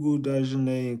Google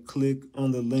Dajanay and click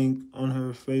on the link on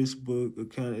her Facebook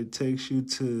account, it takes you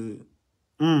to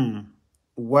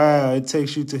Wow, it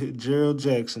takes you to Gerald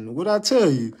Jackson. What I tell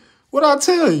you? What I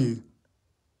tell you?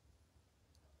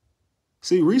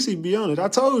 See, Reese be on it. I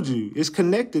told you. It's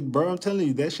connected, bro. I'm telling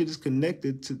you, that shit is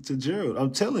connected to Gerald.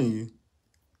 I'm telling you.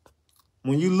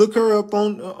 When you look her up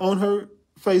on her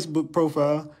Facebook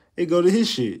profile, it go to his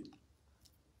shit.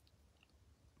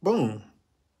 Boom.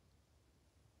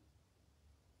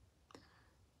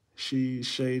 She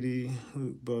shady,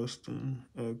 Boston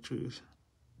actress,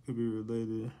 could be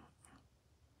related.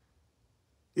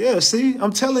 Yeah, see,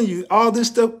 I'm telling you, all this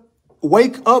stuff.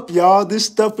 Wake up, y'all. This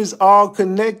stuff is all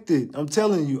connected. I'm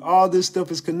telling you, all this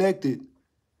stuff is connected.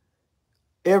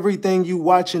 Everything you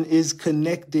watching is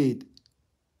connected.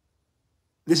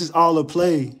 This is all a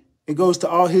play. It goes to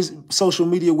all his social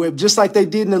media web, just like they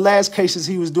did in the last cases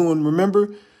he was doing.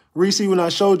 Remember, Reese, when I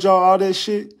showed y'all all that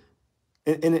shit,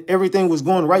 and everything was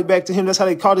going right back to him. That's how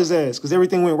they caught his ass, because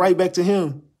everything went right back to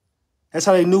him. That's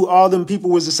how they knew all them people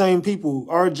was the same people.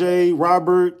 RJ,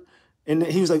 Robert, and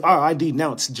he was like, "Oh, I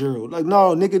denounce Gerald." Like,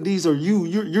 no, nigga, these are you.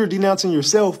 You're denouncing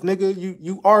yourself, nigga.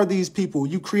 You are these people.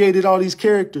 You created all these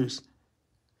characters.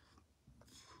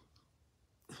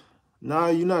 Nah,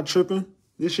 you're not tripping.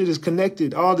 This shit is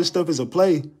connected. All this stuff is a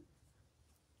play.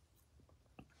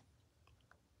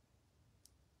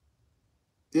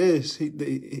 Yes,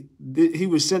 he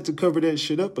was sent to cover that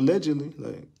shit up allegedly.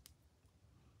 Like,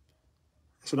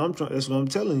 that's what I'm trying. That's what I'm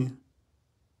telling you.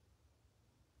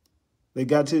 They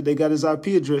got his IP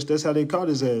address. That's how they caught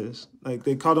his ass. Like,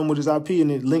 they caught him with his IP,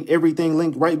 and everything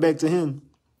linked right back to him.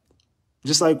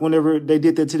 Just like whenever they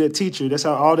did that to that teacher, that's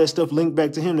how all that stuff linked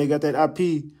back to him. They got that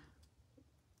IP.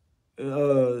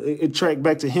 It tracked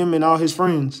back to him and all his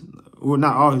friends. Well,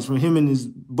 not all his friends, him and his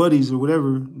buddies or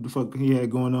whatever the fuck he had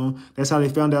going on. That's how they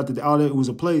found out that all that was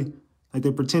a play. Like,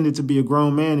 they pretended to be a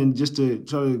grown man and just to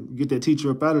try to get that teacher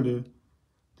up out of there.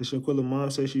 The Shanquella mom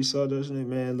said she saw Dajane.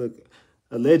 Man, look,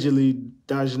 allegedly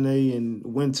Dajane and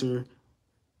Winter,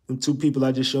 the two people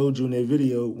I just showed you in that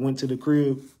video, went to the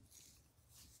crib.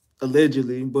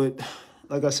 Allegedly, but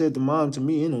like I said, the mom to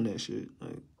me in on that shit.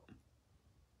 Like,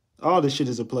 all this shit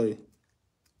is a play.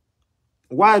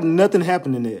 Why nothing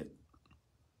happened in that?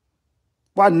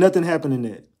 Why nothing happened in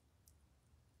that?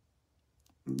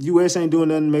 U.S. ain't doing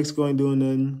nothing. Mexico ain't doing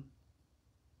nothing.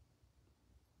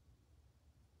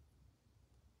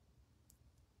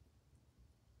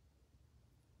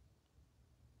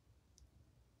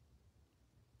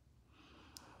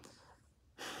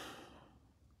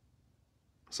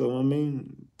 So, I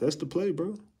mean, that's the play,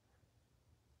 bro.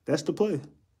 That's the play.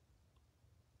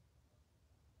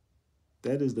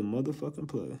 That is the motherfucking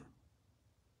play.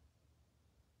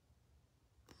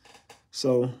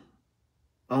 So,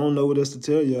 I don't know what else to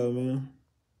tell y'all, man.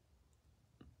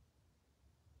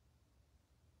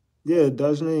 Yeah,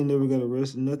 Dajane ain't never got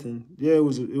arrested, nothing. Yeah, it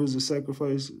was a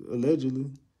sacrifice, allegedly.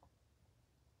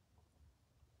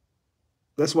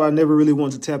 That's why I never really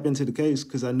wanted to tap into the case,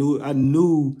 because I knew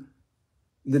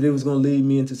that it was gonna lead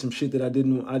me into some shit that I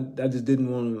just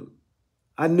didn't want to.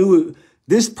 I knew it.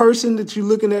 This person that you're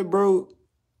looking at, bro,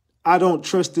 I don't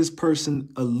trust this person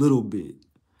a little bit.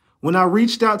 When I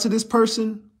reached out to this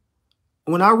person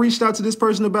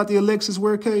about the Alexis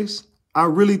Ware case, I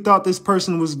really thought this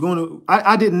person was going to,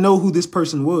 I didn't know who this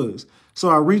person was. So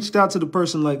I reached out to the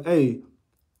person like, hey,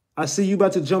 I see you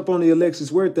about to jump on the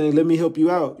Alexis Ware thing. Let me help you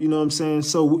out. You know what I'm saying?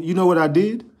 So you know what I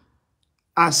did?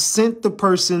 I sent the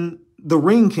person the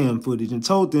ring cam footage and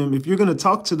told them, if you're going to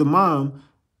talk to the mom,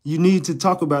 you need to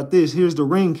talk about this. Here's the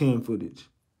ring cam footage.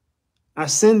 I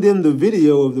send them the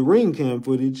video of the ring cam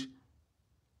footage,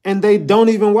 and they don't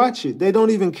even watch it. They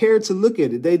don't even care to look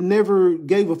at it. They never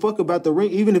gave a fuck about the ring.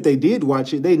 Even if they did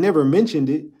watch it, they never mentioned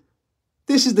it.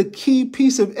 This is the key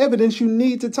piece of evidence you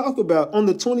need to talk about. On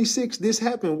the 26th, this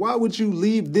happened. Why would you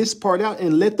leave this part out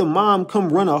and let the mom come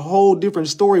run a whole different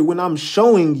story when I'm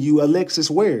showing you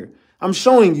Alexis Ware? I'm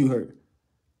showing you her.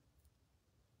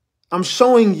 I'm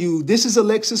showing you this is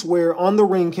Alexis Ware on the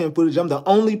ring cam footage. I'm the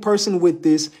only person with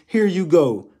this. Here you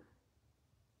go.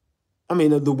 I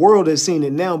mean, the world has seen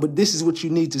it now, but this is what you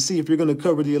need to see if you're going to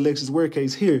cover the Alexis Ware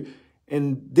case here.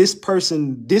 And this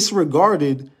person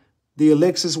disregarded the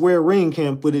Alexis Ware ring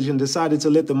cam footage and decided to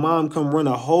let the mom come run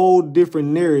a whole different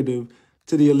narrative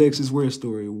to the Alexis Ware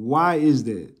story. Why is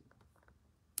that?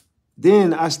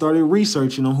 Then I started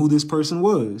researching on who this person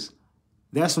was.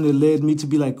 That's when it led me to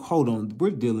be like, hold on,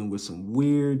 we're dealing with some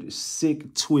weird,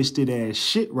 sick, twisted ass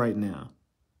shit right now.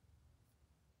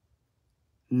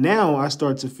 Now I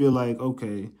start to feel like,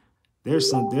 okay, there's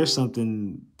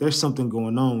something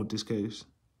going on with this case.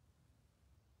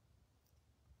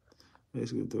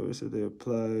 Basically, authorities said they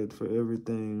applied for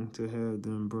everything to have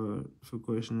them brought for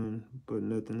questioning, but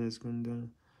nothing has been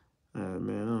done.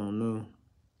 Man, I don't know.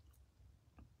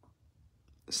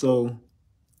 So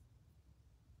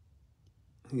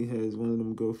he has one of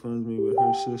them GoFundMe with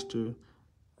her sister,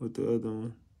 with the other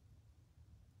one.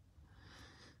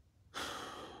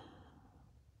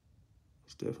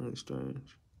 It's definitely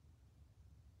strange.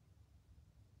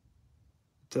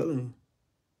 I'm telling you,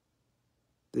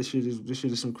 this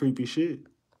shit is some creepy shit.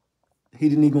 He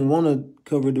didn't even want to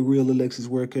cover the real Alexis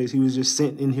Ware case. He was just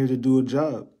sent in here to do a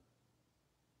job.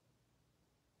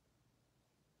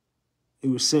 He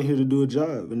was sent here to do a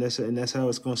job, and that's how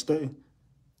it's gonna stay.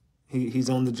 He's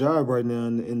on the job right now,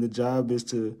 and the job is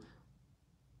to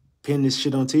pin this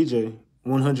shit on TJ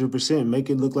 100%, make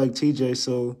it look like TJ.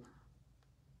 So,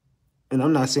 and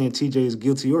I'm not saying TJ is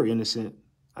guilty or innocent.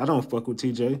 I don't fuck with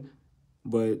TJ,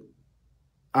 but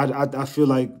I feel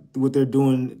like what they're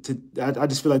doing I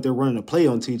just feel like they're running a play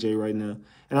on TJ right now.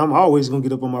 And I'm always gonna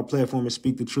get up on my platform and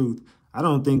speak the truth. I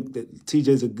don't think that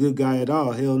TJ's a good guy at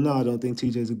all. Hell no, I don't think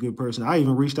TJ's a good person. I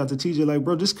even reached out to TJ like,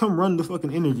 bro, just come run the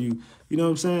fucking interview. You know what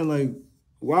I'm saying? Like,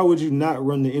 why would you not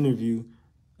run the interview?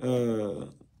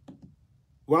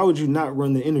 Why would you not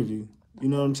run the interview? You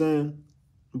know what I'm saying?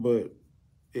 But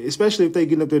especially if they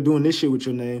getting up there doing this shit with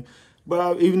your name.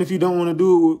 But even if you don't want to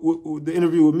do with the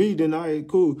interview with me, then all right,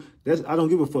 cool. I don't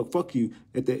give a fuck. Fuck you.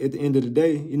 At the end of the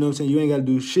day, you know what I'm saying? You ain't got to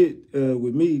do shit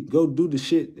with me. Go do the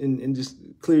shit and just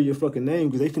clear your fucking name,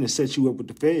 because they finna set you up with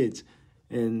the feds.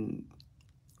 And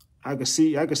I can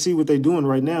see what they doing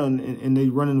right now, and they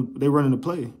running the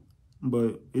play.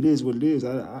 But it is what it is.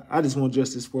 I just want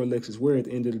justice for Alexis Ware at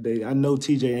the end of the day. I know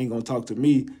TJ ain't gonna talk to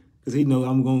me, because he know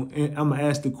I'm gonna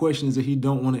ask the questions that he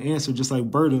don't want to answer, just like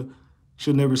Berta.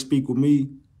 She'll never speak with me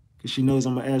because she knows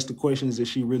I'm going to ask the questions that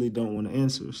she really don't want to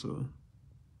answer. So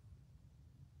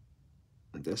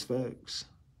that's facts.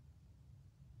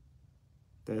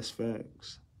 That's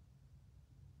facts.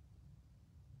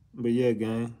 But yeah,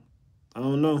 gang, I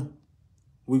don't know.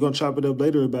 We're going to chop it up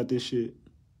later about this shit.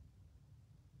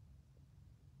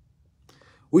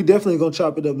 We definitely going to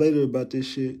chop it up later about this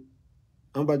shit.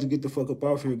 I'm about to get the fuck up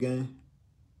off here, gang.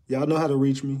 Y'all know how to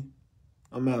reach me.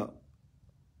 I'm out.